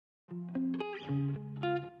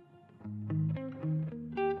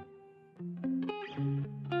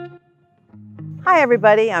Hi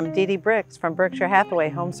everybody, I'm Dee Dee Bricks from Berkshire Hathaway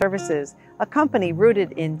Home Services, a company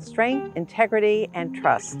rooted in strength, integrity, and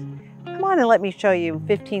trust. Come on and let me show you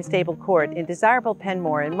 15 Stable Court in desirable Pen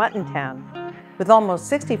Mor in Muttontown. With almost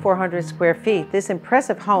 6,400 square feet, this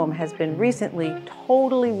impressive home has been recently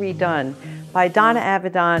totally redone by Donna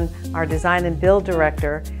Avedon, our design and build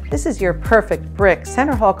director. This is your perfect brick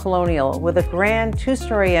center hall colonial with a grand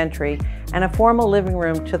two-story entry and a formal living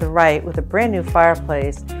room to the right with a brand new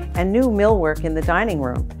fireplace and new millwork in the dining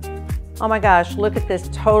room. Oh my gosh, look at this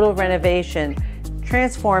total renovation,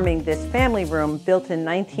 transforming this family room built in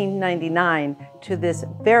 1999 to this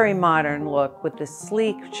very modern look with the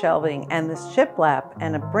sleek shelving and the shiplap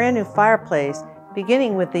and a brand new fireplace.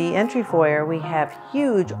 Beginning with the entry foyer, we have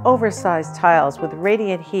huge oversized tiles with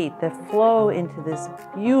radiant heat that flow into this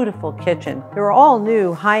beautiful kitchen. There are all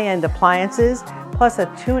new high-end appliances, plus a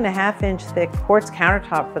 2.5-inch thick quartz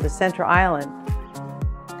countertop for the center island.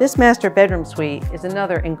 This master bedroom suite is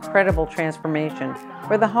another incredible transformation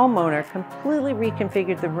where the homeowner completely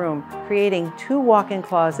reconfigured the room, creating 2 walk-in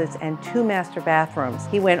closets and 2 master bathrooms.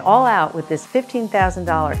 He went all out with this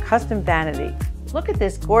 $15,000 custom vanity. Look at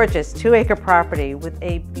this gorgeous 2-acre property with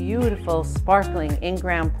a beautiful sparkling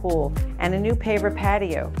in-ground pool and a new paver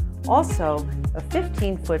patio. Also, a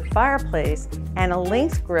 15-foot fireplace and a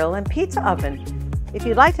Lynx grill and pizza oven. If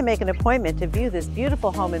you'd like to make an appointment to view this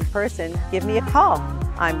beautiful home in person, give me a call.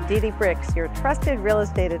 I'm Dee Dee Bricks, your trusted real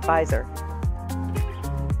estate advisor.